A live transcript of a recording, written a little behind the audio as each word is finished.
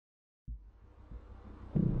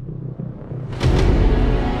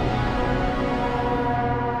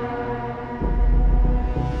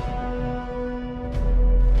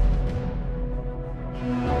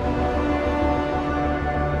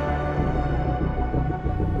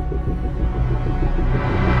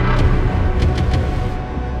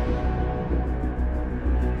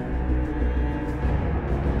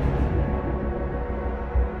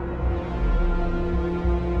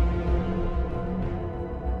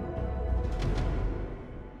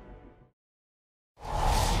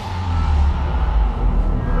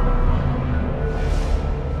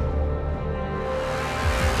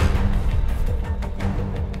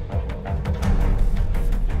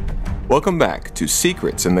Welcome back to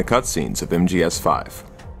Secrets in the Cutscenes of MGS5.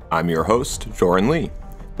 I'm your host, Joran Lee.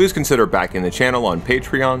 Please consider backing the channel on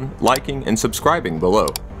Patreon, liking, and subscribing below.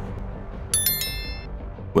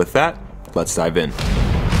 With that, let's dive in.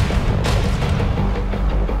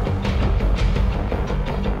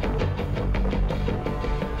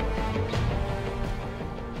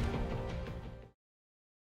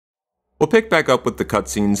 We'll pick back up with the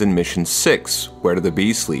cutscenes in Mission 6, Where Do the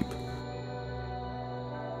Bees Sleep?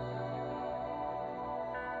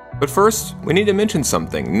 But first, we need to mention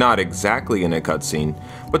something not exactly in a cutscene,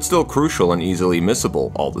 but still crucial and easily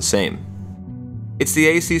missable all the same. It's the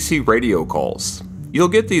ACC radio calls. You'll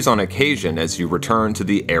get these on occasion as you return to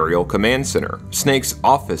the aerial command center, Snake's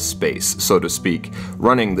office space, so to speak,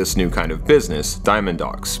 running this new kind of business, Diamond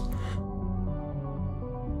Dogs.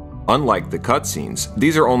 Unlike the cutscenes,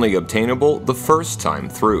 these are only obtainable the first time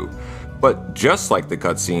through. But just like the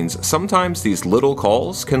cutscenes, sometimes these little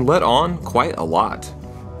calls can let on quite a lot.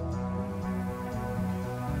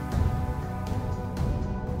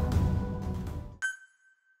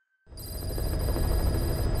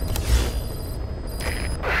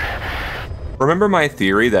 Remember my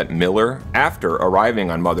theory that Miller, after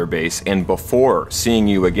arriving on Mother Base and before seeing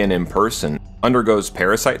you again in person, undergoes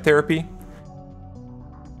parasite therapy?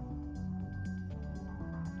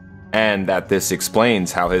 And that this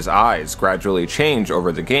explains how his eyes gradually change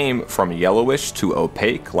over the game from yellowish to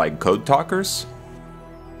opaque like Code Talker's?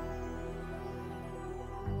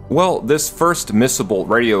 Well, this first missable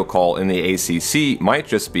radio call in the ACC might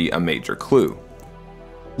just be a major clue.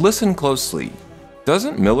 Listen closely.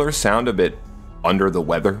 Doesn't Miller sound a bit under the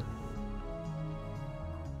weather?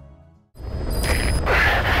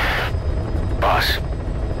 Boss,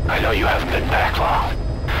 I know you haven't been back long,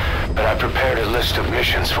 but I prepared a list of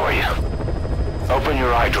missions for you. Open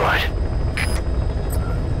your iDroid.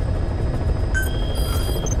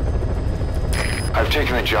 I've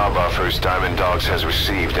taken the job offers Diamond Dogs has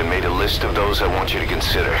received and made a list of those I want you to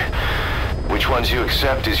consider. Which ones you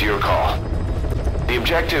accept is your call. The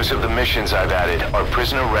objectives of the missions I've added are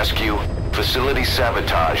prisoner rescue, facility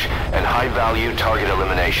sabotage, and high-value target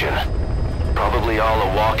elimination. Probably all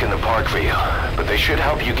a walk in the park for you, but they should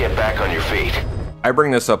help you get back on your feet. I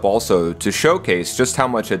bring this up also to showcase just how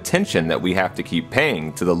much attention that we have to keep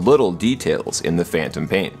paying to the little details in the Phantom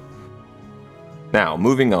Pain. Now,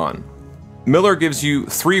 moving on. Miller gives you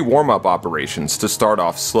 3 warm-up operations to start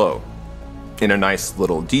off slow. In a nice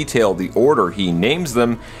little detail, the order he names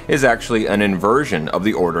them is actually an inversion of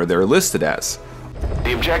the order they're listed as.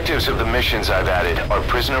 The objectives of the missions I've added are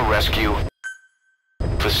prisoner rescue,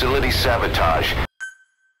 facility sabotage,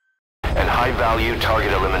 and high-value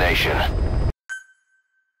target elimination.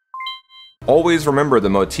 Always remember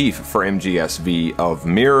the motif for MGSV of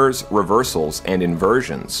mirrors, reversals, and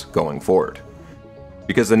inversions going forward.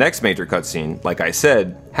 Because the next major cutscene, like I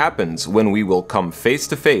said, happens when we will come face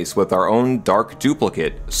to face with our own dark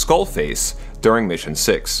duplicate, Skullface, during Mission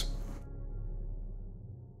 6.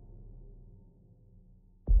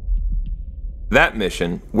 That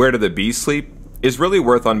mission, Where Do the Bees Sleep, is really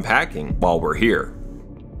worth unpacking while we're here.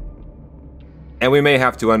 And we may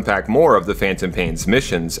have to unpack more of the Phantom Pain's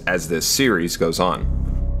missions as this series goes on.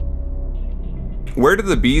 Where Do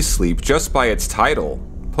the Bees Sleep, just by its title,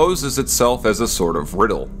 poses itself as a sort of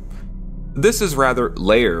riddle. This is rather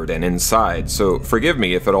layered and inside, so forgive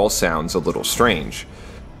me if it all sounds a little strange.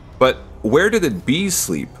 But where do the bees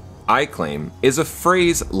sleep, I claim, is a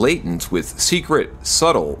phrase latent with secret,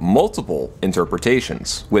 subtle, multiple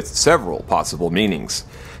interpretations, with several possible meanings.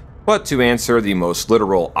 But to answer the most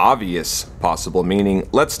literal, obvious possible meaning,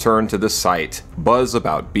 let's turn to the site Buzz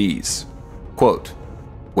About Bees. Quote,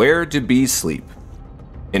 where do bees sleep?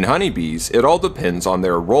 In honeybees, it all depends on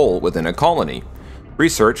their role within a colony.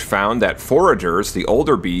 Research found that foragers, the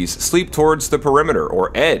older bees, sleep towards the perimeter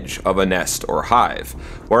or edge of a nest or hive,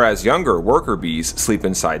 whereas younger worker bees sleep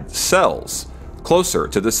inside cells, closer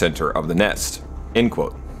to the center of the nest. End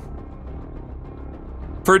quote.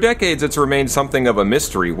 For decades, it's remained something of a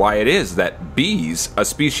mystery why it is that bees, a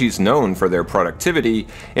species known for their productivity,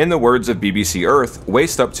 in the words of BBC Earth,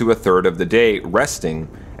 waste up to a third of the day resting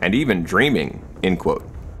and even dreaming. End quote.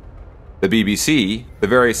 The BBC, the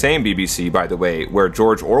very same BBC, by the way, where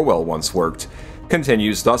George Orwell once worked,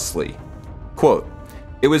 continues thusly. Quote,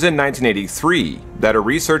 it was in 1983 that a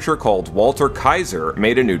researcher called Walter Kaiser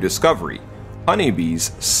made a new discovery.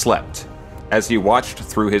 Honeybees slept. As he watched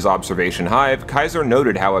through his observation hive, Kaiser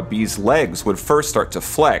noted how a bee's legs would first start to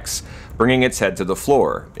flex, bringing its head to the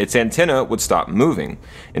floor. Its antenna would stop moving.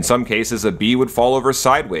 In some cases, a bee would fall over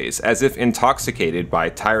sideways, as if intoxicated by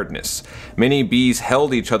tiredness. Many bees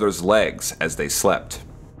held each other's legs as they slept.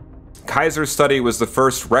 Kaiser's study was the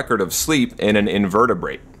first record of sleep in an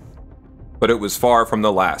invertebrate. But it was far from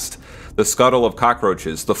the last. The scuttle of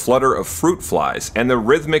cockroaches, the flutter of fruit flies, and the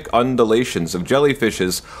rhythmic undulations of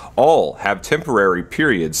jellyfishes all have temporary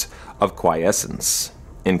periods of quiescence."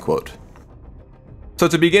 End quote. So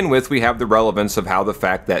to begin with, we have the relevance of how the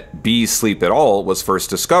fact that bees sleep at all was first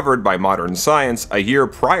discovered by modern science a year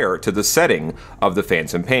prior to the setting of The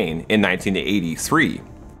Phantom Pain in 1983.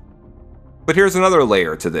 But here's another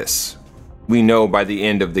layer to this. We know by the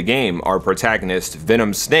end of the game our protagonist,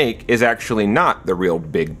 Venom Snake, is actually not the real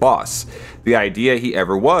big boss. The idea he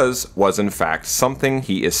ever was in fact something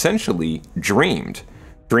he essentially dreamed.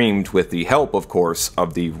 Dreamed with the help, of course,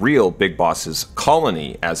 of the real big boss's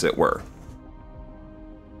colony, as it were.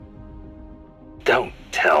 Don't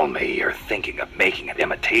tell me you're thinking of making an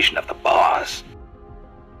imitation of the boss.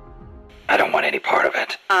 I don't want any part of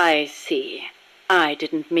it. I see. I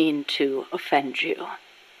didn't mean to offend you.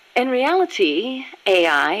 In reality,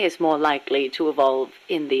 AI is more likely to evolve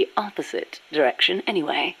in the opposite direction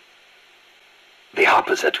anyway. The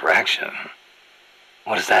opposite direction?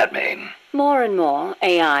 What does that mean? More and more,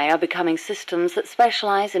 AI are becoming systems that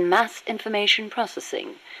specialize in mass information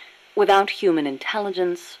processing, without human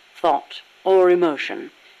intelligence, thought, or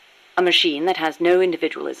emotion. A machine that has no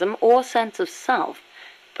individualism or sense of self,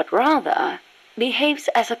 but rather behaves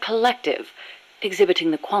as a collective, exhibiting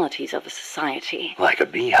the qualities of a society. Like a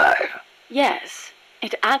beehive? Yes.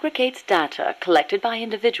 It aggregates data collected by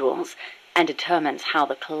individuals and determines how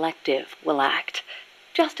the collective will act,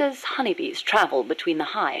 just as honeybees travel between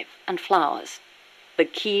the hive and flowers. The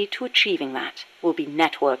key to achieving that will be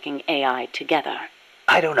networking AI together.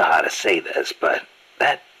 I don't know how to say this, but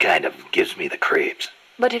that kind of gives me the creeps.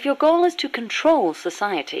 But if your goal is to control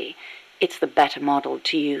society, it's the better model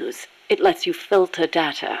to use. It lets you filter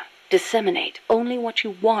data, disseminate only what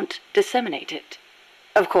you want disseminated.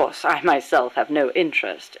 Of course, I myself have no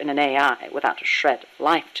interest in an AI without a shred of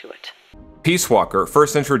life to it. Peace Walker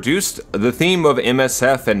first introduced the theme of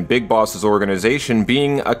MSF and Big Boss's organization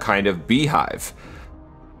being a kind of beehive,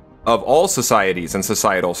 of all societies and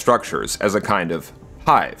societal structures as a kind of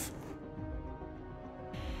hive.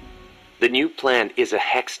 The new plant is a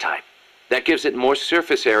hex type. That gives it more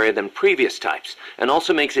surface area than previous types, and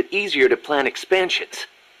also makes it easier to plan expansions.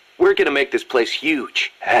 We're gonna make this place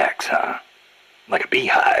huge. Hex, huh? Like a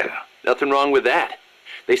beehive. Nothing wrong with that.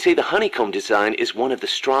 They say the honeycomb design is one of the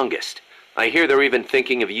strongest. I hear they're even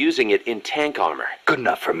thinking of using it in tank armor. Good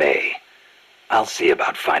enough for me. I'll see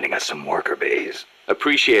about finding us some worker bees.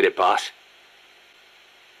 Appreciate it, boss.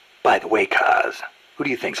 By the way, Kaz, who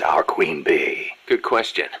do you think's our queen bee? Good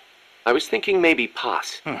question. I was thinking maybe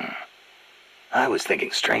Poss. I was thinking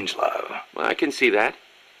Strangelove. Well, I can see that.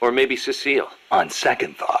 Or maybe Cecile. On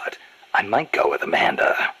second thought, I might go with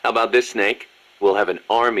Amanda. How about this, Snake? We'll have an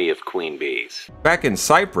army of queen bees. Back in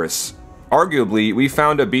Cyprus, arguably, we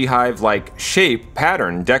found a beehive-like shape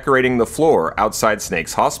pattern decorating the floor outside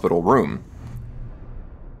Snake's hospital room.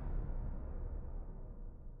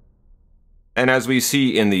 And as we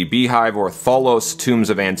see in the Beehive or Tholos tombs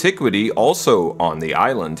of antiquity, also on the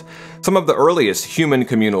island, some of the earliest human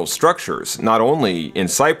communal structures, not only in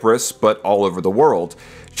Cyprus but all over the world,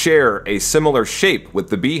 share a similar shape with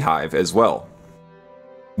the beehive as well.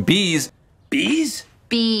 Bees. Bees?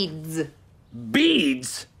 Beads.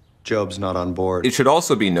 Beads? Job's not on board. It should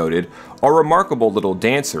also be noted, are remarkable little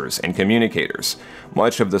dancers and communicators.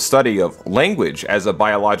 Much of the study of language as a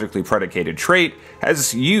biologically predicated trait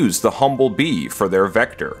has used the humble bee for their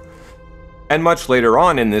vector. And much later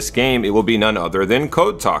on in this game, it will be none other than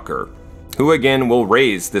Code Talker, who again will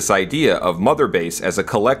raise this idea of Mother Base as a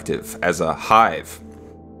collective, as a hive.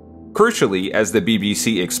 Crucially, as the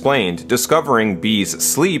BBC explained, discovering bees'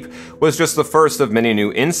 sleep was just the first of many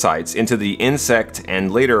new insights into the insect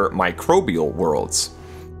and later microbial worlds.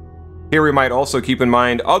 Here we might also keep in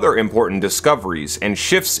mind other important discoveries and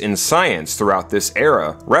shifts in science throughout this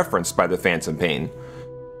era referenced by the Phantom Pain.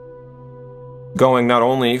 Going not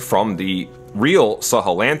only from the real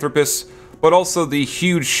Sahelanthropus, but also the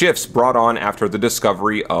huge shifts brought on after the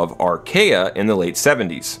discovery of archaea in the late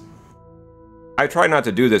 70s. I try not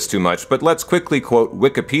to do this too much, but let's quickly quote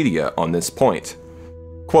Wikipedia on this point.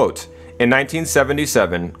 Quote, in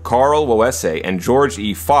 1977, Carl Woese and George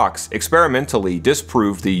E. Fox experimentally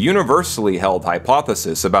disproved the universally held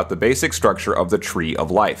hypothesis about the basic structure of the tree of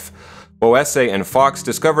life. Woese and Fox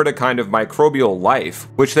discovered a kind of microbial life,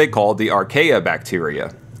 which they called the archaea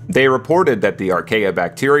bacteria. They reported that the archaea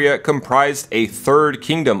bacteria comprised a third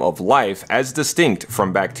kingdom of life as distinct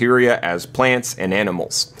from bacteria as plants and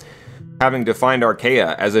animals. Having defined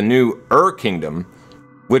archaea as a new kingdom,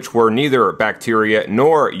 which were neither bacteria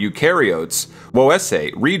nor eukaryotes,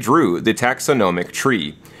 Woese redrew the taxonomic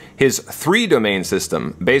tree, his three-domain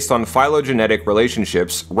system based on phylogenetic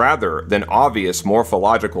relationships rather than obvious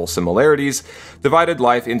morphological similarities, divided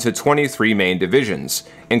life into 23 main divisions,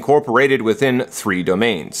 incorporated within 3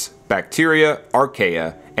 domains: bacteria,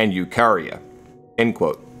 archaea, and eukarya. End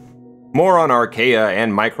quote. More on archaea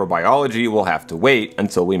and microbiology will have to wait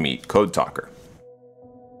until we meet Code Talker.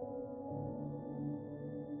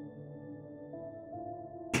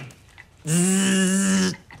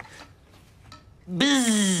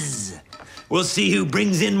 Bzz. We'll see who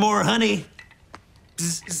brings in more honey.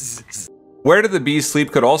 Where do the bees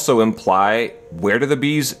sleep could also imply, where do the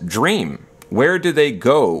bees dream? Where do they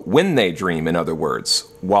go when they dream, in other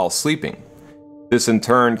words, while sleeping? This in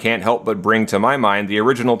turn can't help but bring to my mind the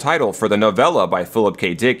original title for the novella by Philip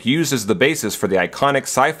K. Dick used as the basis for the iconic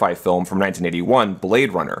sci-fi film from 1981,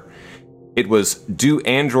 Blade Runner. It was Do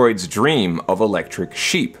Androids Dream of Electric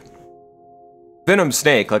Sheep? Venom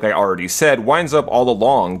Snake, like I already said, winds up all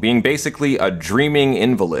along being basically a dreaming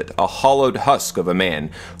invalid, a hollowed husk of a man,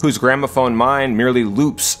 whose gramophone mind merely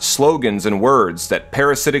loops slogans and words that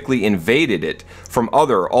parasitically invaded it from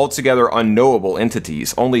other, altogether unknowable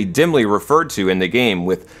entities, only dimly referred to in the game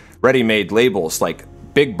with ready-made labels like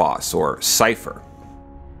Big Boss or Cypher.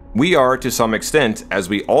 We are, to some extent, as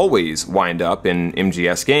we always wind up in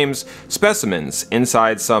MGS games, specimens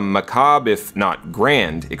inside some macabre, if not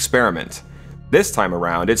grand, experiment. This time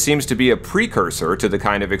around, it seems to be a precursor to the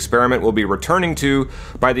kind of experiment we'll be returning to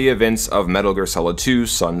by the events of Metal Gear Solid 2: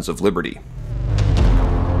 Sons of Liberty.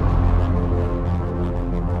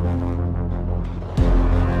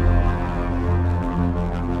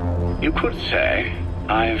 You could say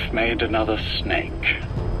I've made another snake.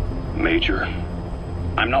 Major,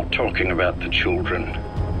 I'm not talking about the children.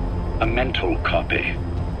 A mental copy.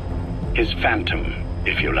 His phantom,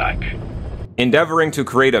 if you like. Endeavoring to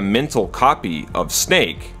create a mental copy of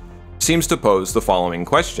Snake seems to pose the following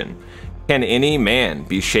question. Can any man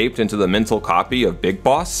be shaped into the mental copy of Big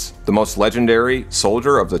Boss, the most legendary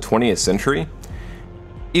soldier of the 20th century?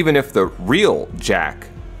 Even if the real Jack,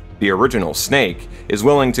 the original Snake, is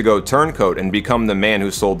willing to go turncoat and become the man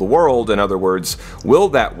who sold the world, in other words, will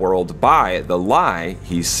that world buy the lie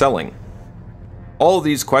he's selling? All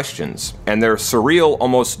these questions, and their surreal,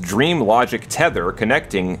 almost dream logic tether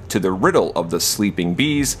connecting to the riddle of the sleeping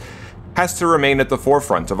bees, has to remain at the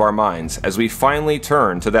forefront of our minds as we finally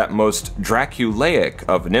turn to that most Draculaic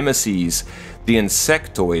of nemeses, the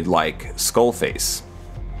insectoid-like Skullface.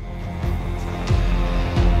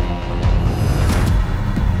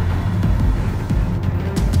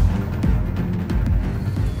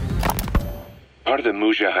 Part of the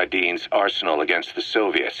Mujahideen's arsenal against the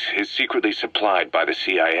Soviets is secretly supplied by the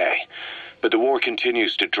CIA, but the war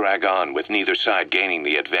continues to drag on with neither side gaining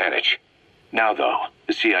the advantage. Now, though,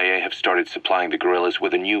 the CIA have started supplying the guerrillas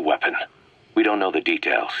with a new weapon. We don't know the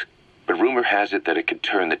details, but rumor has it that it could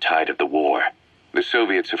turn the tide of the war. The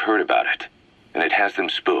Soviets have heard about it, and it has them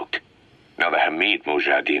spooked. Now the Hamid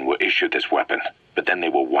Mujahideen were issued this weapon, but then they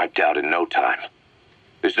were wiped out in no time.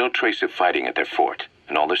 There's no trace of fighting at their fort,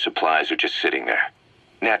 and all their supplies are just sitting there.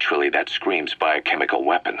 Naturally, that screams biochemical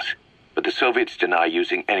weapons, but the Soviets deny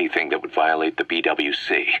using anything that would violate the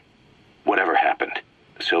BWC. Whatever happened,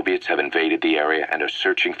 the Soviets have invaded the area and are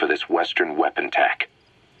searching for this Western weapon tech.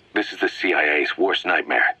 This is the CIA's worst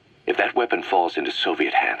nightmare. If that weapon falls into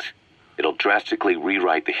Soviet hands, it'll drastically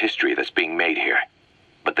rewrite the history that's being made here.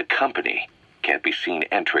 But the company can't be seen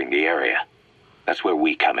entering the area. That's where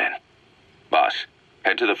we come in. Boss,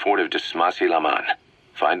 head to the fort of Dismasi-Laman.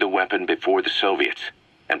 Find the weapon before the Soviets,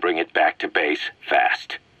 and bring it back to base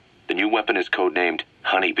fast. The new weapon is codenamed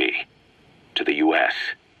Honeybee. To the U.S.,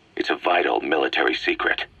 it's a vital military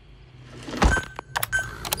secret.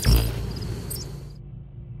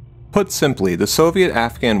 Put simply, the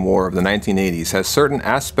Soviet-Afghan War of the 1980s has certain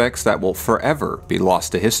aspects that will forever be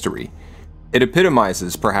lost to history. It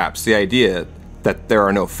epitomizes, perhaps, the idea that there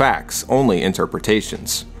are no facts, only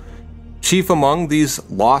interpretations. Chief among these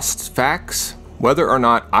lost facts, whether or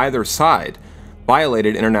not either side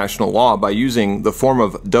violated international law by using the form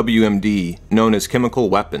of WMD known as chemical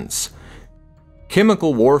weapons.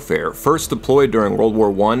 Chemical warfare, first deployed during World War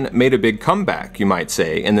I, made a big comeback, you might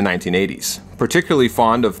say, in the 1980s. Particularly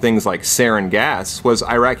fond of things like sarin gas was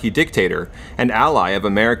Iraqi dictator and ally of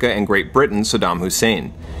America and Great Britain, Saddam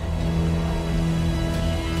Hussein.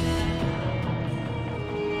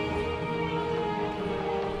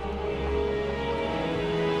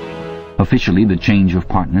 Officially, the change of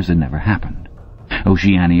partners had never happened.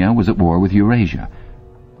 Oceania was at war with Eurasia.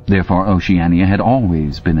 Therefore, Oceania had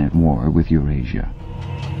always been at war with Eurasia.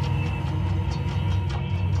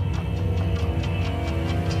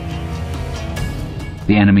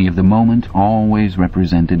 The enemy of the moment always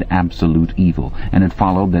represented absolute evil, and it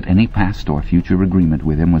followed that any past or future agreement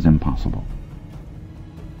with him was impossible.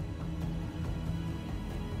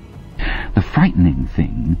 The frightening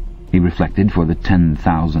thing, he reflected for the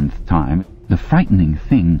 10,000th time, the frightening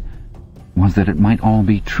thing was that it might all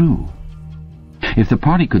be true. If the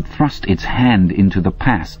party could thrust its hand into the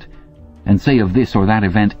past and say of this or that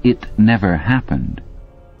event, it never happened,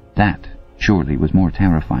 that surely was more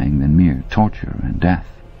terrifying than mere torture and death.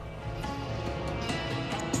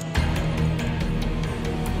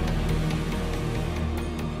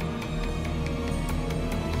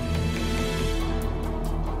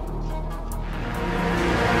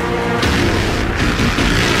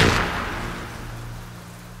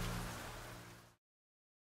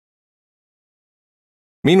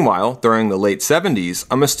 Meanwhile, during the late 70s,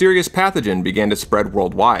 a mysterious pathogen began to spread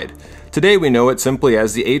worldwide. Today we know it simply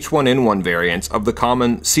as the H1N1 variant of the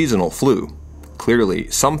common seasonal flu.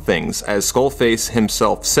 Clearly, some things, as Skullface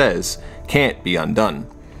himself says, can't be undone.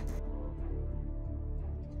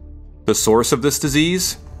 The source of this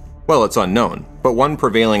disease? Well, it's unknown, but one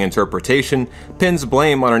prevailing interpretation pins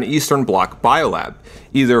blame on an Eastern Bloc biolab,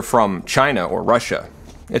 either from China or Russia.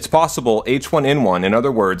 It's possible H1N1, in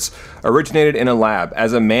other words, originated in a lab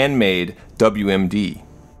as a man-made WMD.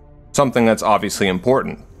 Something that's obviously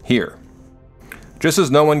important here. Just as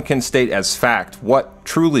no one can state as fact what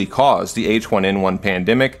truly caused the H1N1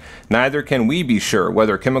 pandemic, neither can we be sure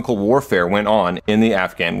whether chemical warfare went on in the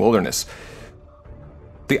Afghan wilderness.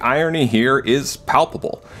 The irony here is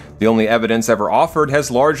palpable. The only evidence ever offered has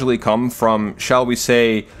largely come from, shall we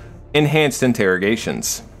say, enhanced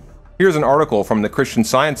interrogations. Here's an article from the Christian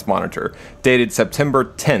Science Monitor, dated September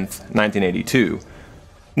 10th, 1982.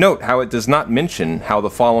 Note how it does not mention how the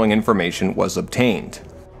following information was obtained.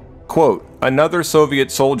 Quote, another Soviet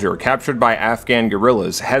soldier captured by Afghan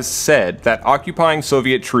guerrillas has said that occupying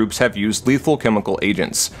Soviet troops have used lethal chemical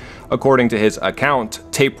agents. According to his account,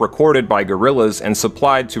 tape recorded by guerrillas and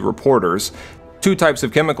supplied to reporters, two types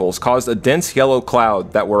of chemicals caused a dense yellow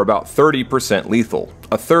cloud that were about 30% lethal.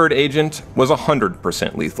 A third agent was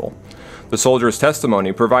 100% lethal. The soldier's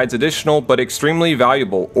testimony provides additional but extremely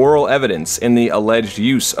valuable oral evidence in the alleged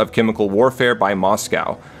use of chemical warfare by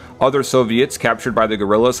Moscow. Other Soviets captured by the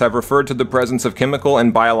guerrillas have referred to the presence of chemical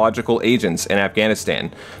and biological agents in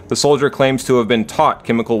Afghanistan. The soldier claims to have been taught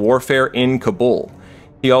chemical warfare in Kabul.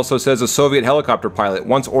 He also says a Soviet helicopter pilot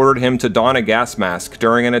once ordered him to don a gas mask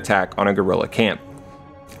during an attack on a guerrilla camp.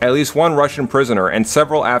 At least one Russian prisoner and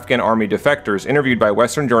several Afghan army defectors interviewed by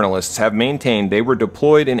Western journalists have maintained they were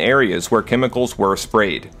deployed in areas where chemicals were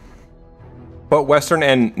sprayed. But Western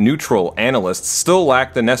and neutral analysts still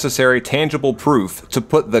lack the necessary tangible proof to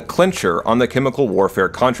put the clincher on the chemical warfare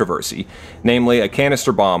controversy, namely a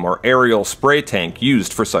canister bomb or aerial spray tank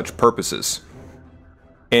used for such purposes.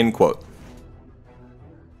 End quote.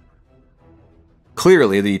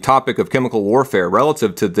 Clearly, the topic of chemical warfare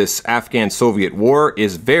relative to this Afghan-Soviet war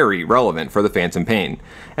is very relevant for the Phantom Pain,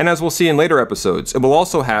 and as we'll see in later episodes, it will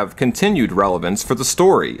also have continued relevance for the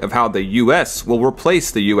story of how the US will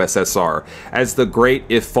replace the USSR as the great,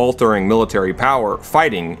 if faltering, military power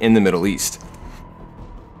fighting in the Middle East.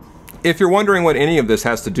 If you're wondering what any of this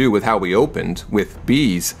has to do with how we opened, with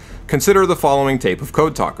bees, consider the following tape of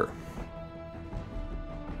Code Talker.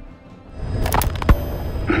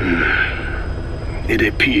 It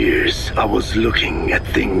appears I was looking at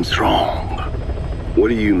things wrong. What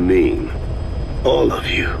do you mean? All of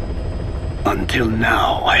you. Until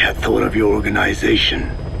now, I had thought of your organization,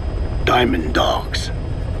 Diamond Dogs,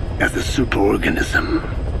 as a superorganism.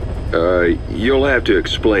 You'll have to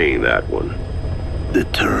explain that one. The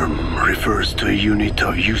term refers to a unit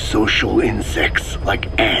of eusocial insects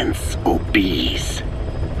like ants or bees.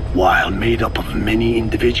 While made up of many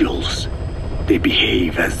individuals, they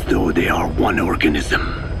behave as though they are one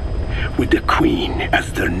organism, with the queen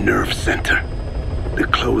as their nerve center. The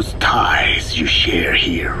close ties you share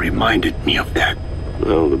here reminded me of that.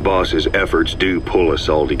 Well, the boss's efforts do pull us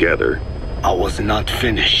all together. I was not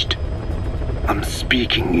finished. I'm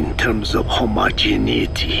speaking in terms of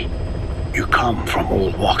homogeneity. You come from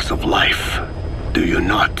all walks of life, do you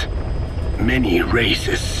not? Many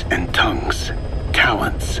races and tongues,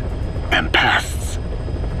 talents and pasts,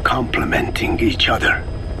 complementing each other,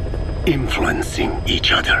 influencing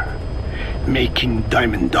each other, making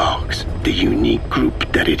Diamond Dogs the unique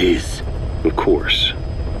group that it is. Of course.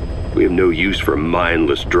 We have no use for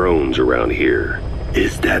mindless drones around here.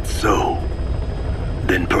 Is that so?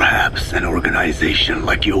 Then perhaps an organization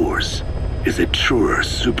like yours is a truer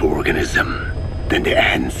superorganism than the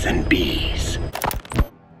ants and bees.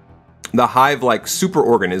 The hive-like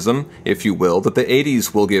superorganism, if you will, that the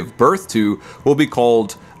 80s will give birth to will be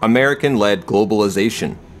called American-led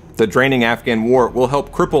globalization. The draining Afghan war will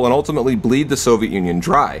help cripple and ultimately bleed the Soviet Union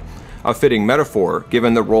dry, a fitting metaphor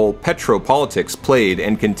given the role petropolitics played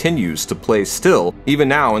and continues to play still, even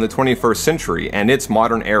now in the 21st century and its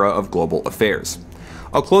modern era of global affairs.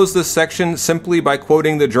 I'll close this section simply by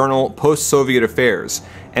quoting the journal Post-Soviet Affairs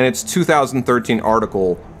and its 2013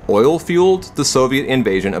 article, Oil-Fueled the Soviet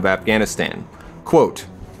Invasion of Afghanistan. Quote,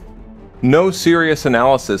 "No serious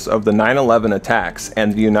analysis of the 9/11 attacks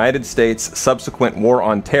and the United States' subsequent war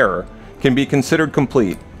on terror can be considered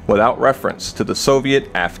complete without reference to the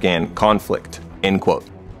Soviet-Afghan conflict." End quote.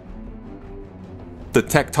 The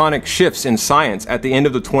tectonic shifts in science at the end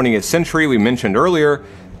of the 20th century we mentioned earlier,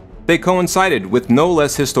 they coincided with no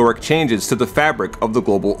less historic changes to the fabric of the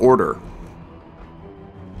global order.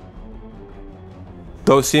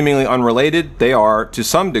 Though seemingly unrelated, they are, to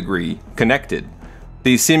some degree, connected.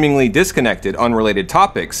 These seemingly disconnected, unrelated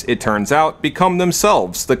topics, it turns out, become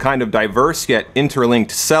themselves the kind of diverse yet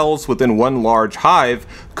interlinked cells within one large hive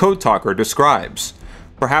Code Talker describes.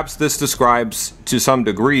 Perhaps this describes, to some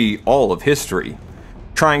degree, all of history.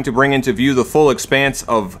 Trying to bring into view the full expanse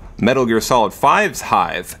of Metal Gear Solid 5's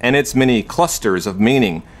hive and its many clusters of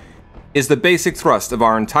meaning is the basic thrust of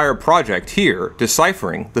our entire project here,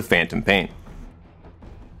 deciphering the Phantom Pain.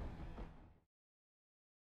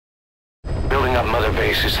 Building up Mother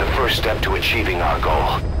Base is the first step to achieving our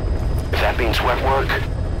goal. If that means wet work,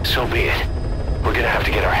 so be it. We're gonna have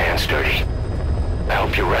to get our hands dirty. I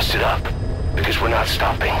hope you're rested up, because we're not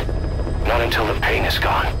stopping. Not until the pain is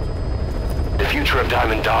gone. The future of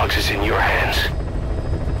Diamond Dogs is in your hands.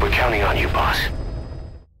 We're counting on you, boss.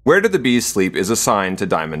 Where Did the Bees Sleep is assigned to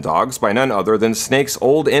Diamond Dogs by none other than Snake's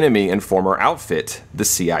old enemy and former outfit, the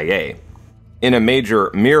CIA. In a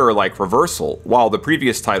major mirror-like reversal, while the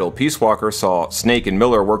previous title Peace Walker saw Snake and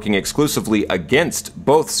Miller working exclusively against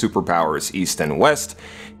both superpowers East and West,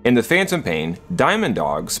 in the Phantom Pain, Diamond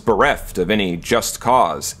Dogs, bereft of any just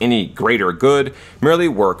cause, any greater good, merely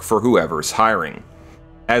work for whoever's hiring.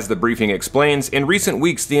 As the briefing explains, in recent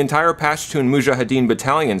weeks the entire Pashtun Mujahideen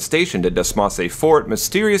battalion stationed at Dasmaseh Fort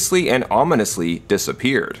mysteriously and ominously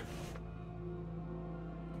disappeared.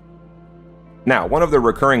 Now, one of the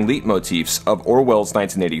recurring leitmotifs of Orwell's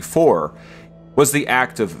 1984 was the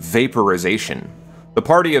act of vaporization. The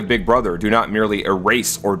party of Big Brother do not merely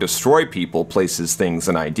erase or destroy people, places, things,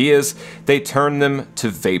 and ideas, they turn them to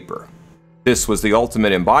vapor. This was the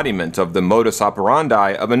ultimate embodiment of the modus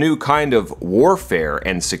operandi of a new kind of warfare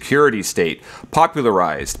and security state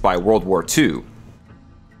popularized by World War II.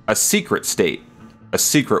 A secret state. A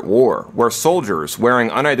secret war, where soldiers wearing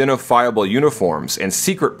unidentifiable uniforms and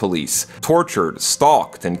secret police tortured,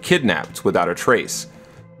 stalked, and kidnapped without a trace.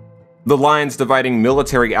 The lines dividing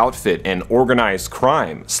military outfit and organized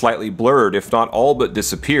crime slightly blurred, if not all but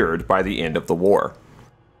disappeared, by the end of the war.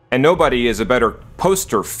 And nobody is a better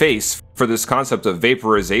poster face for this concept of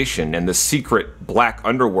vaporization and the secret black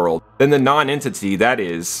underworld than the non-entity that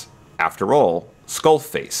is, after all,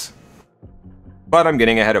 Skullface. But I'm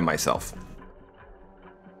getting ahead of myself.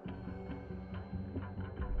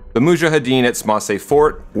 The Mujahideen at Dasmaseh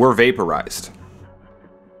Fort were vaporized.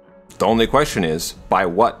 The only question is, by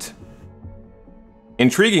what?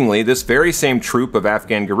 Intriguingly, this very same troop of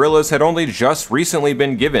Afghan guerrillas had only just recently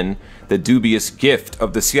been given the dubious gift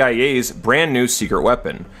of the CIA's brand new secret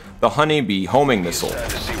weapon, the Honeybee homing missile. It's time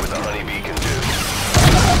to see what the Honeybee can do.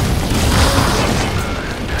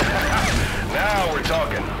 Now we're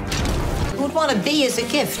talking. Who'd want a bee as a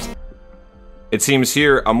gift? It seems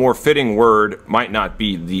here a more fitting word might not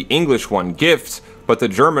be the English one, gift, but the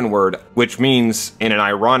German word, which means, in an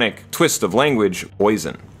ironic twist of language,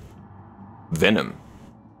 poison. Venom.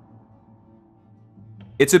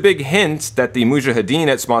 It's a big hint that the Mujahideen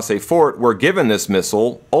at Dasmaseh Fort were given this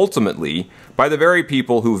missile, ultimately, by the very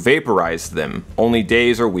people who vaporized them only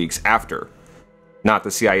days or weeks after. Not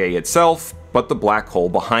the CIA itself, but the black hole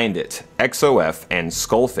behind it, XOF and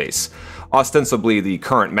Skullface, ostensibly the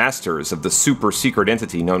current masters of the super-secret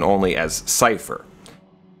entity known only as Cypher.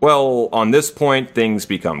 Well, on this point, things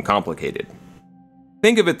become complicated.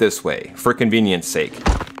 Think of it this way, for convenience sake.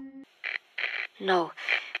 No,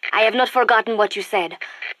 I have not forgotten what you said.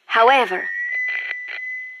 However,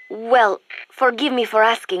 well, forgive me for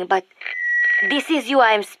asking, but this is you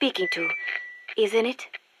I am speaking to, isn't it,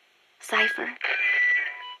 Cypher?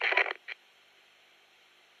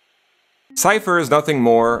 Cypher is nothing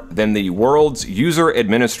more than the world's user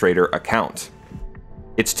administrator account.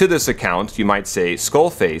 It's to this account, you might say,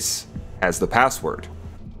 Skullface has the password.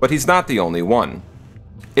 But he's not the only one.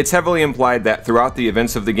 It's heavily implied that throughout the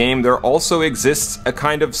events of the game there also exists a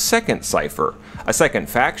kind of second cipher, a second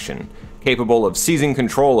faction, capable of seizing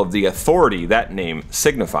control of the authority that name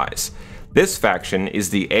signifies. This faction is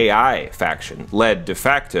the AI faction, led de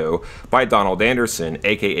facto by Donald Anderson,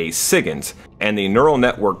 aka Sigint, and the neural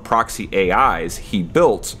network proxy AIs he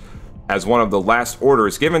built as one of the last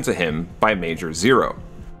orders given to him by Major Zero.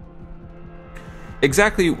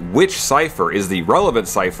 Exactly which cipher is the relevant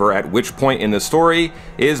cipher at which point in the story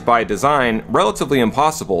is by design relatively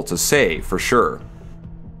impossible to say for sure.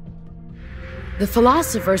 The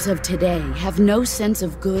philosophers of today have no sense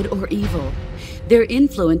of good or evil. Their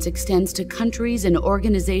influence extends to countries and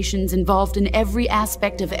organizations involved in every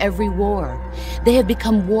aspect of every war. They have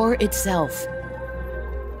become war itself.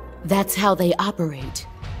 That's how they operate.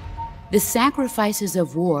 The sacrifices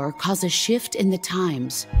of war cause a shift in the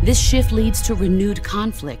times. This shift leads to renewed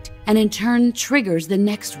conflict, and in turn triggers the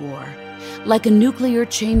next war. Like a nuclear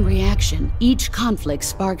chain reaction, each conflict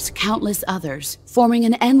sparks countless others, forming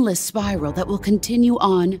an endless spiral that will continue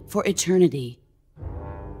on for eternity.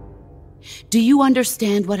 Do you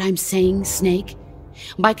understand what I'm saying, Snake?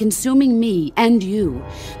 By consuming me and you,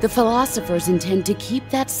 the philosophers intend to keep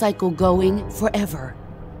that cycle going forever.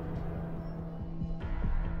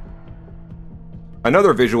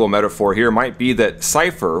 Another visual metaphor here might be that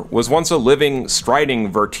Cypher was once a living,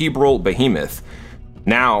 striding vertebral behemoth,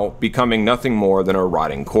 now becoming nothing more than a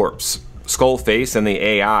rotting corpse. Skullface and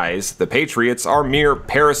the AIs, the Patriots, are mere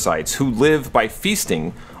parasites who live by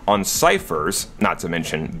feasting on Cyphers, not to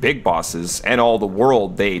mention Big Bosses, and all the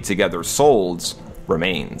world they together sold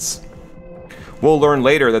remains. We'll learn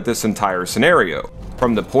later that this entire scenario,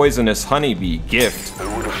 from the poisonous honeybee gift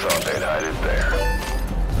Who would have thought they'd hide it there?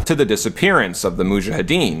 to the disappearance of the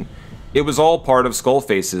Mujahideen, it was all part of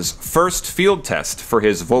Skullface's first field test for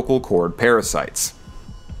his vocal cord parasites.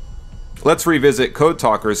 Let's revisit Code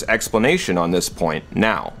Talker's explanation on this point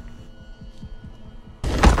now.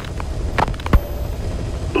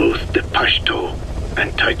 Both the Pashto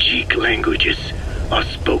and Tajik languages are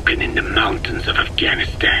spoken in the mountains of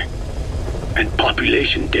Afghanistan, and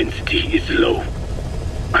population density is low.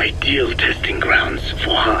 Ideal testing grounds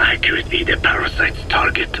for how accurately the parasites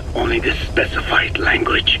target only the specified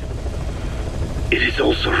language. It is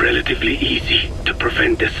also relatively easy to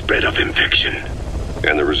prevent the spread of infection.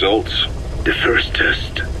 And the results? The first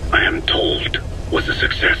test, I am told, was a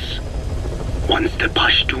success. Once the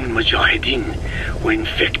Pashtun Mujahideen were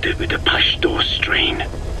infected with the Pashto strain,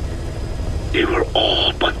 they were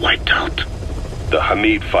all but wiped out. The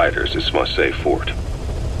Hamid fighters, this must say fort.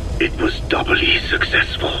 It was doubly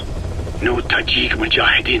successful. No Tajik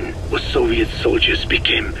Mujahideen or Soviet soldiers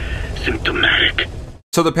became symptomatic.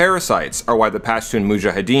 So the parasites are why the Pashtun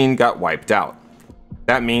Mujahideen got wiped out.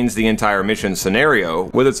 That means the entire mission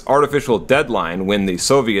scenario, with its artificial deadline when the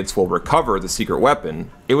Soviets will recover the secret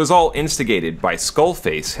weapon, it was all instigated by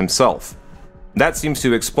Skullface himself. That seems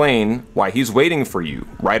to explain why he's waiting for you,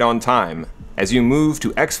 right on time, as you move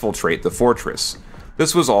to exfiltrate the fortress.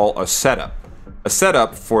 This was all a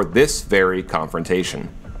setup for this very confrontation.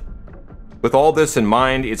 With all this in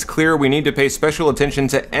mind, it's clear we need to pay special attention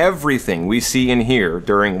to everything we see and hear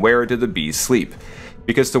during Where Did the Bees Sleep?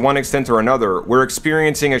 Because to one extent or another, we're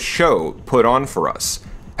experiencing a show put on for us,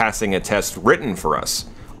 passing a test written for us,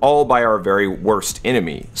 all by our very worst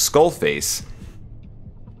enemy, Skullface,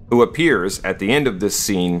 who appears at the end of this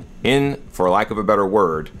scene in, for lack of a better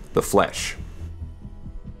word, the flesh.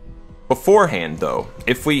 Beforehand, though,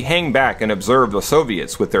 if we hang back and observe the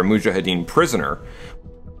Soviets with their Mujahideen prisoner,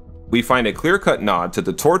 we find a clear-cut nod to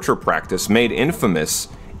the torture practice made infamous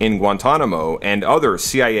in Guantanamo and other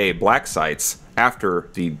CIA black sites after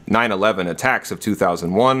the 9/11 attacks of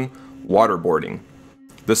 2001, waterboarding.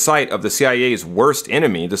 The site of the CIA's worst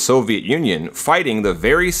enemy, the Soviet Union, fighting the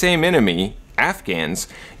very same enemy, Afghans,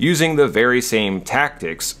 using the very same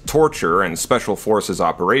tactics, torture, and special forces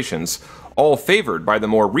operations, all favored by the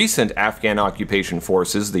more recent Afghan occupation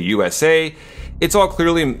forces, the USA. It's all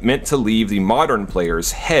clearly meant to leave the modern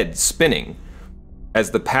player's head spinning,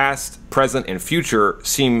 as the past, present, and future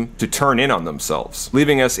seem to turn in on themselves,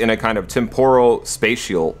 leaving us in a kind of temporal,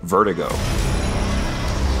 spatial vertigo.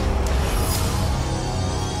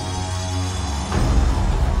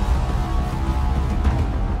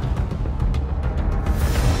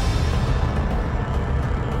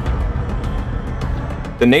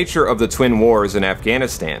 The nature of the twin wars in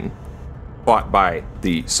Afghanistan, fought by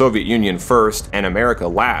the Soviet Union first and America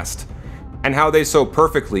last, and how they so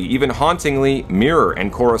perfectly, even hauntingly, mirror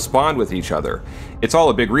and correspond with each other. It's all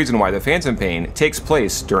a big reason why the Phantom Pain takes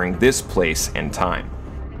place during this place and time.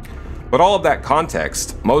 But all of that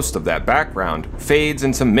context, most of that background, fades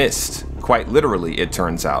into mist, quite literally it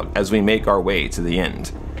turns out, as we make our way to the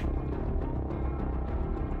end.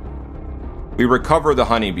 We recover the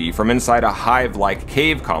honeybee from inside a hive-like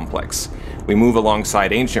cave complex. We move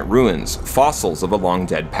alongside ancient ruins, fossils of a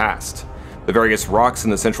long-dead past. The various rocks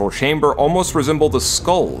in the central chamber almost resemble the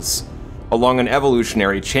skulls along an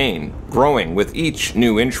evolutionary chain, growing with each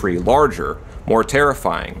new entry larger, more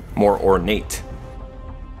terrifying, more ornate.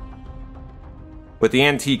 With the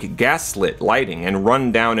antique gaslit lighting and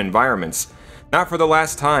run-down environments, not for the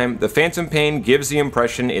last time, the phantom pain gives the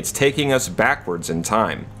impression it's taking us backwards in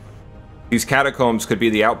time. These catacombs could be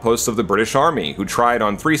the outposts of the British Army, who tried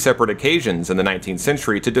on 3 separate occasions in the 19th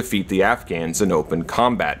century to defeat the Afghans in open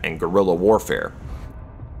combat and guerrilla warfare.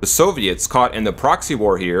 The Soviets caught in the proxy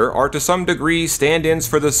war here are to some degree stand-ins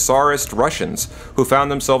for the Tsarist Russians, who found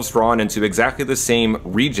themselves drawn into exactly the same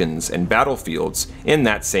regions and battlefields in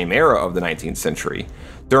that same era of the 19th century,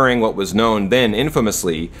 during what was known then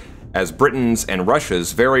infamously as Britain's and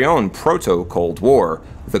Russia's very own proto-Cold War,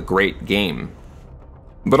 the Great Game.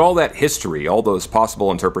 But all that history, all those possible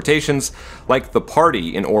interpretations, like the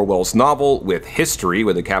party in Orwell's novel with history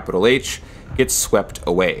with a capital H, gets swept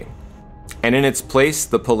away. And in its place,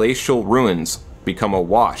 the palatial ruins become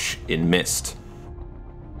awash in mist.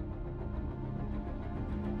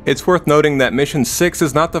 It's worth noting that Mission 6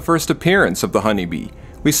 is not the first appearance of the honeybee.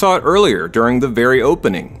 We saw it earlier during the very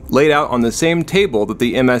opening, laid out on the same table that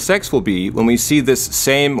the MSX will be when we see this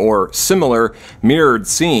same or similar mirrored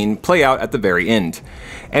scene play out at the very end.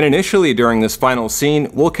 And initially during this final scene,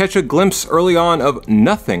 we'll catch a glimpse early on of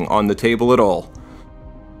nothing on the table at all.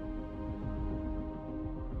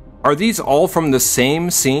 Are these all from the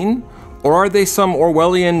same scene? Or are they some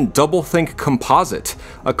Orwellian doublethink composite,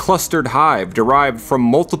 a clustered hive derived from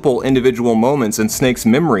multiple individual moments in Snake's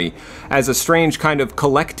memory as a strange kind of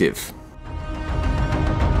collective?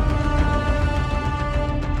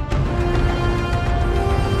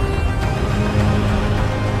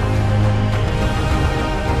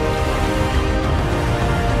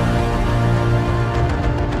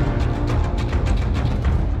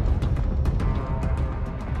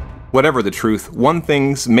 Whatever the truth, one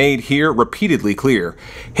thing's made here repeatedly clear.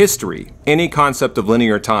 History, any concept of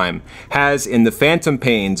linear time, has in the Phantom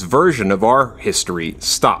Pain's version of our history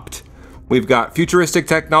stopped. We've got futuristic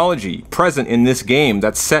technology present in this game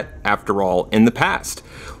that's set, after all, in the past.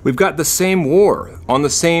 We've got the same war on the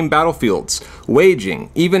same battlefields, waging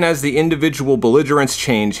even as the individual belligerents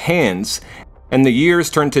change hands, and the years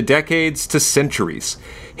turn to decades to centuries.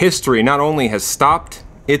 History not only has stopped,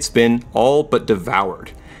 it's been all but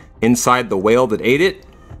devoured. Inside the whale that ate it,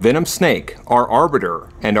 Venom Snake, our arbiter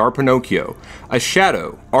and our Pinocchio, a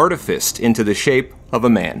shadow artificed into the shape of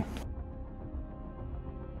a man.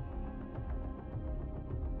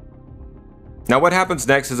 Now what happens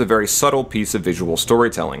next is a very subtle piece of visual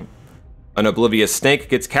storytelling. An oblivious snake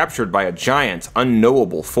gets captured by a giant,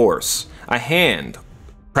 unknowable force. A hand,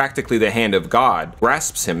 practically the hand of God,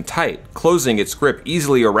 grasps him tight, closing its grip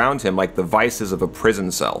easily around him like the vices of a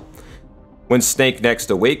prison cell. When Snake next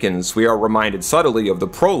awakens, we are reminded subtly of the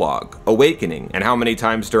prologue, Awakening, and how many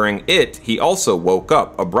times during it he also woke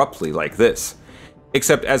up abruptly like this.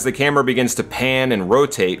 Except as the camera begins to pan and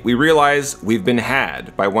rotate, we realize we've been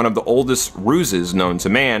had by one of the oldest ruses known to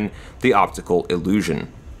man, the optical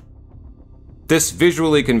illusion. This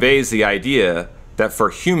visually conveys the idea that for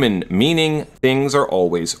human meaning, things are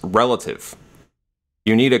always relative.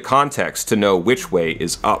 You need a context to know which way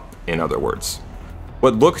is up, in other words.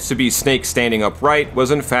 What looked to be Snake standing upright was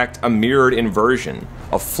in fact a mirrored inversion,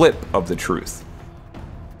 a flip of the truth.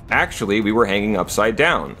 Actually, we were hanging upside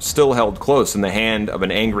down, still held close in the hand of an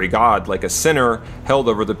angry god like a sinner held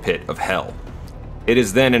over the pit of hell. It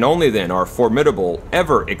is then and only then our formidable,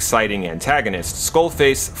 ever-exciting antagonist,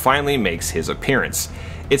 Skullface, finally makes his appearance.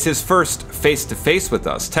 It's his first face-to-face with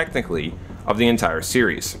us, technically, of the entire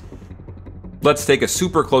series. Let's take a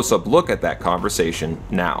super close-up look at that conversation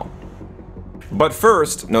now. But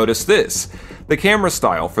first, notice this. The camera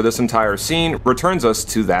style for this entire scene returns us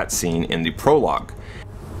to that scene in the prologue.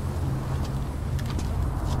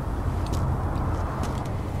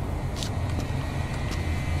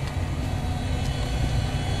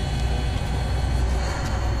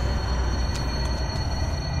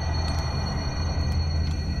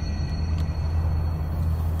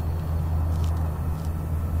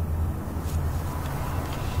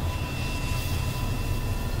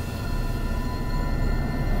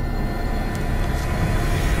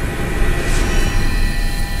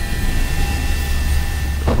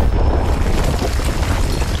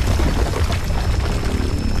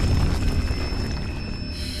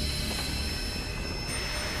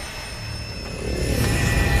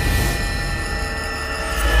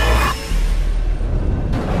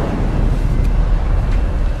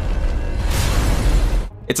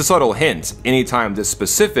 It's a subtle hint, anytime this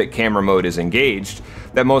specific camera mode is engaged,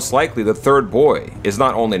 that most likely the third boy is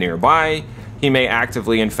not only nearby, he may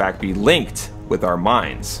actively in fact be linked with our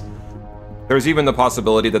minds. There's even the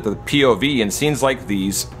possibility that the POV in scenes like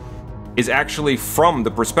these is actually from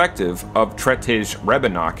the perspective of Tretej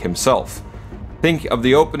Rebenok himself. Think of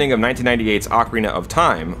the opening of 1998's Ocarina of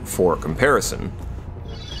Time for comparison.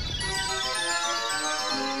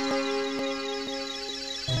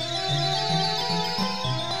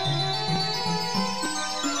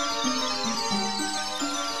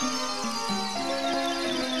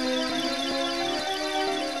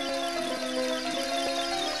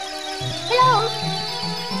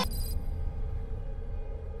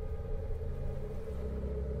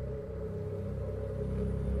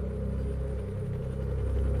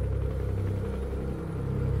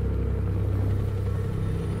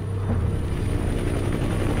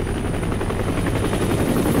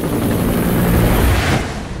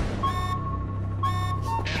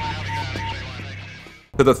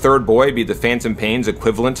 Could the third boy be the Phantom Pain's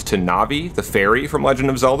equivalent to Navi, the fairy from Legend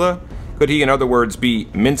of Zelda? Could he, in other words, be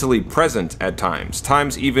mentally present at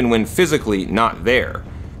times even when physically not there?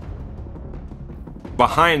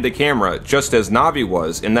 Behind the camera, just as Navi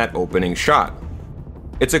was in that opening shot.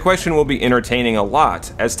 It's a question we'll be entertaining a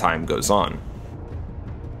lot as time goes on.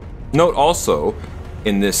 Note also,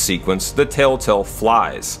 in this sequence, the telltale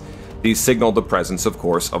flies. These signal the presence, of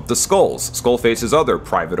course, of the Skulls, Skullface's other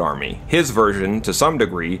private army, his version, to some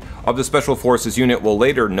degree, of the Special Forces unit we'll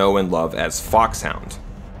later know and love as Foxhound.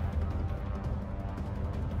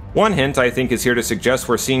 One hint I think is here to suggest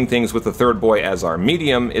we're seeing things with the third boy as our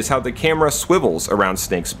medium is how the camera swivels around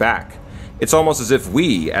Snake's back. It's almost as if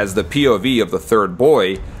we, as the POV of the third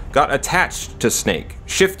boy, got attached to Snake,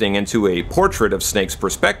 shifting into a portrait of Snake's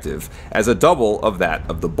perspective as a double of that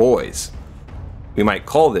of the boys. We might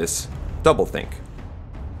call this doublethink.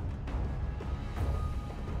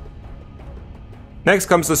 Next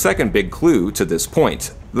comes the second big clue to this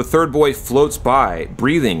point. The third boy floats by,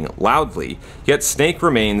 breathing loudly, yet Snake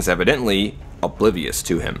remains evidently oblivious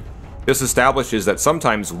to him. This establishes that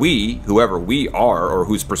sometimes we, whoever we are or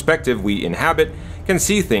whose perspective we inhabit, can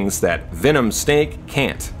see things that Venom Snake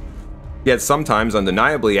can't. Yet sometimes,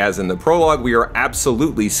 undeniably, as in the prologue, we are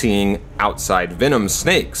absolutely seeing outside Venom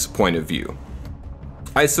Snake's point of view.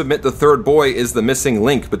 I submit the third boy is the missing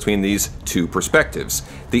link between these two perspectives,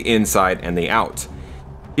 the inside and the out.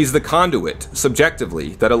 He's the conduit, subjectively,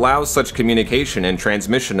 that allows such communication and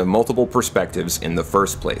transmission of multiple perspectives in the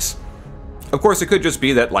first place. Of course, it could just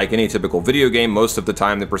be that, like any typical video game, most of the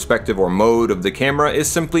time the perspective or mode of the camera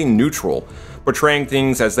is simply neutral, portraying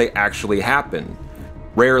things as they actually happen,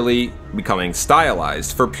 rarely becoming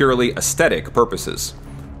stylized for purely aesthetic purposes.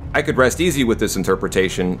 I could rest easy with this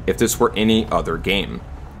interpretation if this were any other game.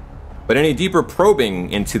 But any deeper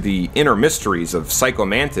probing into the inner mysteries of Psycho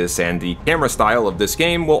Mantis and the camera style of this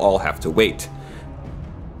game will all have to wait.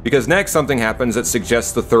 Because next something happens that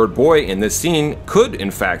suggests the third boy in this scene could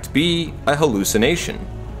in fact be a hallucination.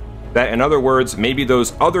 That, in other words, maybe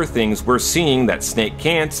those other things we're seeing that Snake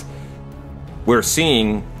can't, we're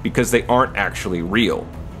seeing because they aren't actually real.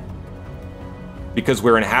 Because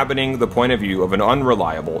we're inhabiting the point of view of an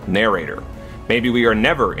unreliable narrator. Maybe we are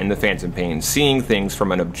never in the Phantom Pain seeing things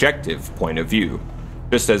from an objective point of view,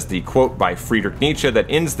 just as the quote by Friedrich Nietzsche that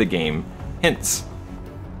ends the game hints.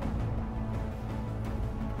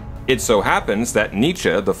 It so happens that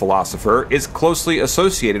Nietzsche, the philosopher, is closely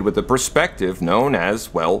associated with the perspective known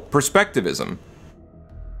as, well, perspectivism.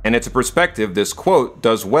 And it's a perspective this quote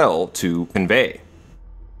does well to convey.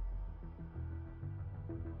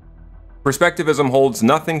 Perspectivism holds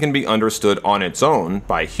nothing can be understood on its own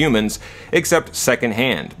by humans except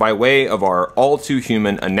secondhand, by way of our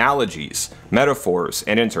all-too-human analogies, metaphors,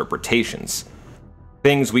 and interpretations.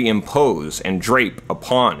 Things we impose and drape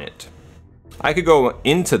upon it. I could go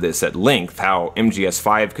into this at length, how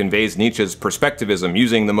MGS5 conveys Nietzsche's perspectivism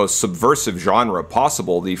using the most subversive genre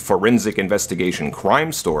possible, the forensic investigation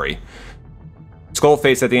crime story.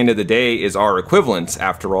 Skullface, at the end of the day, is our equivalent,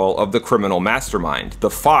 after all, of the criminal mastermind, the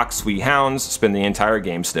fox we hounds spend the entire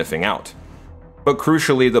game sniffing out. But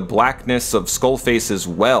crucially, the blackness of Skullface's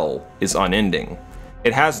well is unending.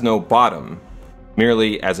 It has no bottom,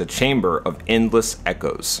 merely as a chamber of endless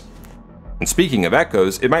echoes. And speaking of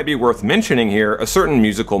echoes, it might be worth mentioning here a certain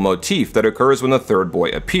musical motif that occurs when the third boy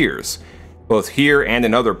appears, both here and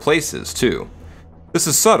in other places too. This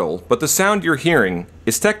is subtle, but the sound you're hearing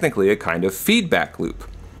is technically a kind of feedback loop.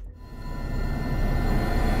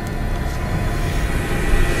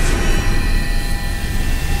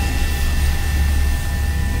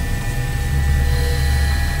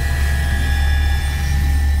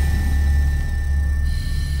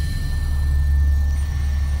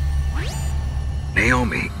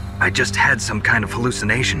 just had some kind of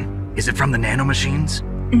hallucination. Is it from the nanomachines?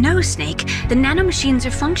 No, Snake. The nanomachines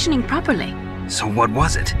are functioning properly. So what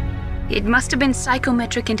was it? It must have been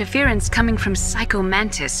psychometric interference coming from Psycho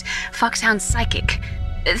Mantis, Foxhound's psychic.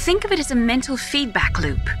 Think of it as a mental feedback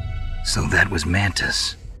loop. So that was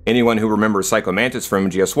Mantis. Anyone who remembers Psycho Mantis from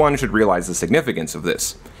MGS1 should realize the significance of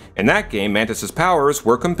this. In that game, Mantis's powers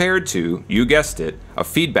were compared to, you guessed it, a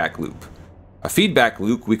feedback loop. A feedback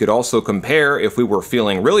loop we could also compare, if we were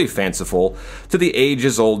feeling really fanciful, to the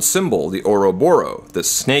ages-old symbol, the Ouroboros, the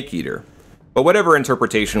snake eater. But whatever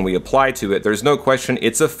interpretation we apply to it, there's no question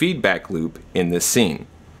it's a feedback loop in this scene.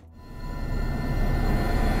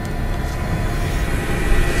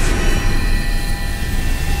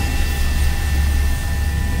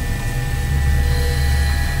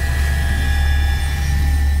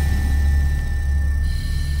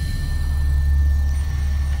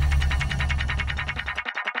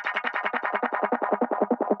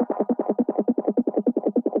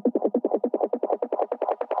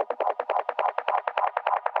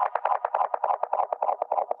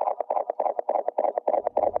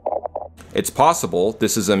 It's possible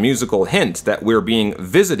this is a musical hint that we're being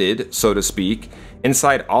visited, so to speak,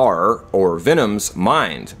 inside our, or Venom's,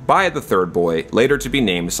 mind by the third boy, later to be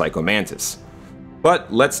named Psycho Mantis.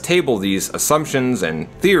 But let's table these assumptions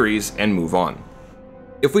and theories and move on.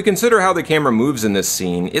 If we consider how the camera moves in this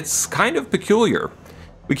scene, it's kind of peculiar.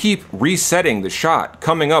 We keep resetting the shot,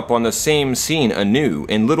 coming up on the same scene anew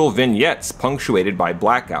in little vignettes punctuated by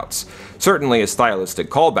blackouts, certainly a stylistic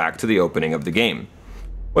callback to the opening of the game.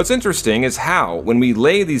 What's interesting is how, when we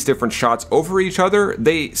lay these different shots over each other,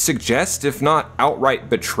 they suggest, if not outright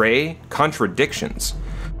betray, contradictions.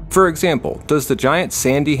 For example, does the giant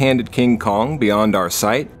sandy-handed King Kong beyond our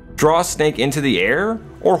sight draw Snake into the air,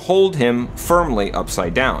 or hold him firmly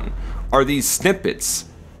upside down? Are these snippets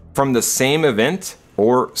from the same event,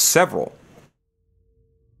 or several?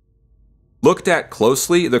 Looked at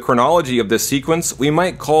closely, the chronology of this sequence we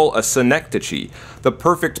might call a synecdoche, the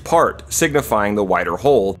perfect part signifying the wider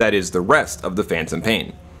whole that is the rest of the Phantom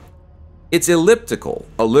Pain. It's elliptical,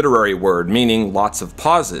 a literary word meaning lots of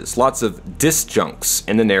pauses, lots of disjuncts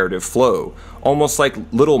in the narrative flow, almost like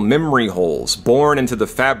little memory holes born into the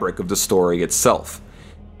fabric of the story itself.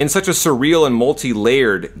 In such a surreal and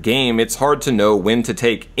multi-layered game, it's hard to know when to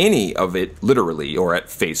take any of it literally or at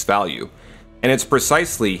face value. And it's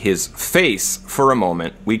precisely his face, for a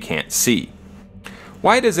moment, we can't see.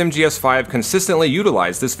 Why does MGS5 consistently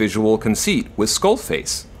utilize this visual conceit with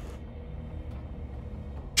Skullface?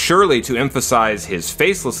 Surely to emphasize his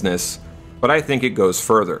facelessness, but I think it goes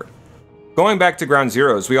further. Going back to Ground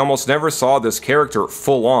Zeroes, we almost never saw this character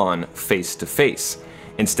full-on, face-to-face.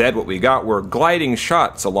 Instead, what we got were gliding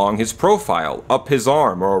shots along his profile, up his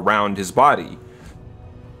arm, or around his body.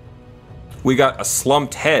 We got a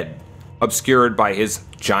slumped head, obscured by his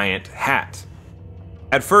giant hat.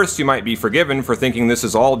 At first, you might be forgiven for thinking this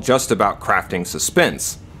is all just about crafting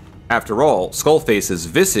suspense. After all, Skullface's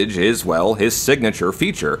visage is, well, his signature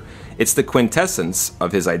feature. It's the quintessence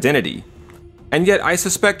of his identity. And yet, I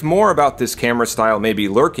suspect more about this camera style may be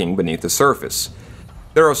lurking beneath the surface.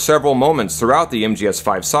 There are several moments throughout the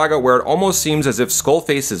MGS5 saga where it almost seems as if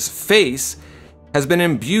Skullface's face has been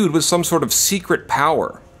imbued with some sort of secret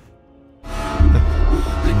power.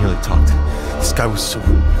 I nearly talked. This guy was so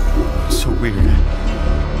weird.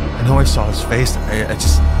 I know I saw his face. I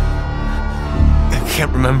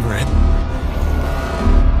can't remember it.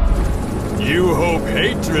 You hope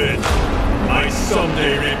hatred might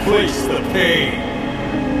someday replace the pain,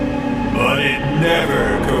 but it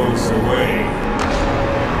never goes away.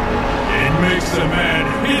 It makes a man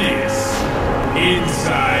hideous,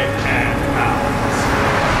 inside and out.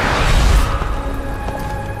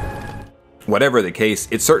 Whatever the case,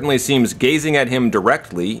 it certainly seems gazing at him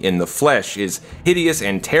directly in the flesh is hideous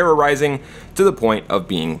and terrorizing to the point of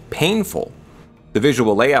being painful. The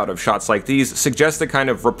visual layout of shots like these suggests a kind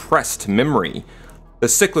of repressed memory, the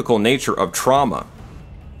cyclical nature of trauma.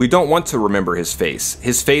 We don't want to remember his face.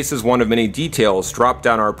 His face is one of many details dropped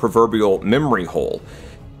down our proverbial memory hole.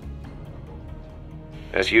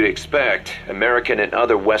 As you'd expect, American and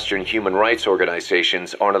other Western human rights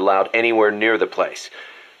organizations aren't allowed anywhere near the place.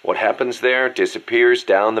 What happens there disappears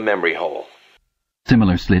down the memory hole.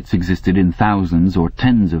 Similar slits existed in thousands or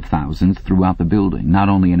tens of thousands throughout the building, not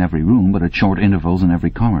only in every room, but at short intervals in every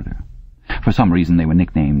corridor. For some reason they were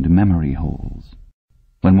nicknamed memory holes.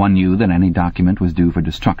 When one knew that any document was due for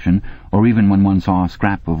destruction, or even when one saw a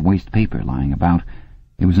scrap of waste paper lying about,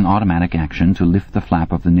 it was an automatic action to lift the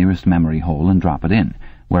flap of the nearest memory hole and drop it in,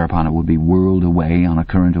 whereupon it would be whirled away on a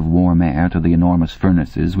current of warm air to the enormous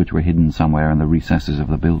furnaces which were hidden somewhere in the recesses of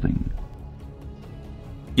the building.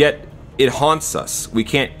 Yet, it haunts us. We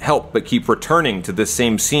can't help but keep returning to this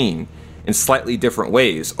same scene in slightly different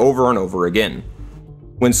ways over and over again.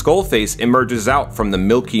 When Skullface emerges out from the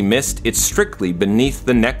milky mist, it's strictly beneath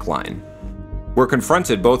the neckline. We're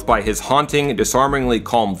confronted both by his haunting, disarmingly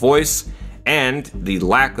calm voice and the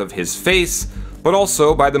lack of his face, but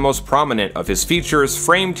also by the most prominent of his features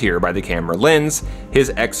framed here by the camera lens, his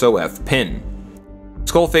XOF pin.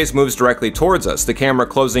 Skullface moves directly towards us, the camera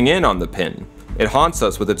closing in on the pin. It haunts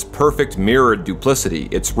us with its perfect mirrored duplicity,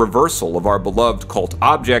 its reversal of our beloved cult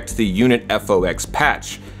object, the Unit FOX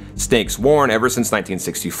patch, Snake's worn ever since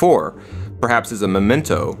 1964, perhaps as a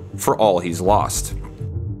memento for all he's lost.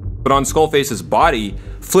 But on Skullface's body,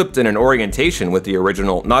 flipped in an orientation with the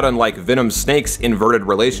original, not unlike Venom Snake's inverted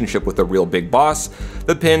relationship with the real big boss,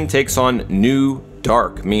 the pin takes on new,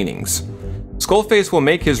 dark meanings. Skullface will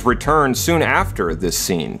make his return soon after this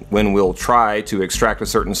scene, when we'll try to extract a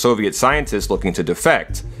certain Soviet scientist looking to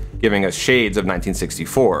defect, giving us shades of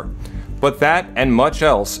 1964. But that and much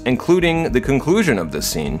else, including the conclusion of this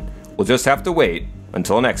scene, we'll just have to wait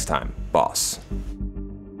until next time, boss.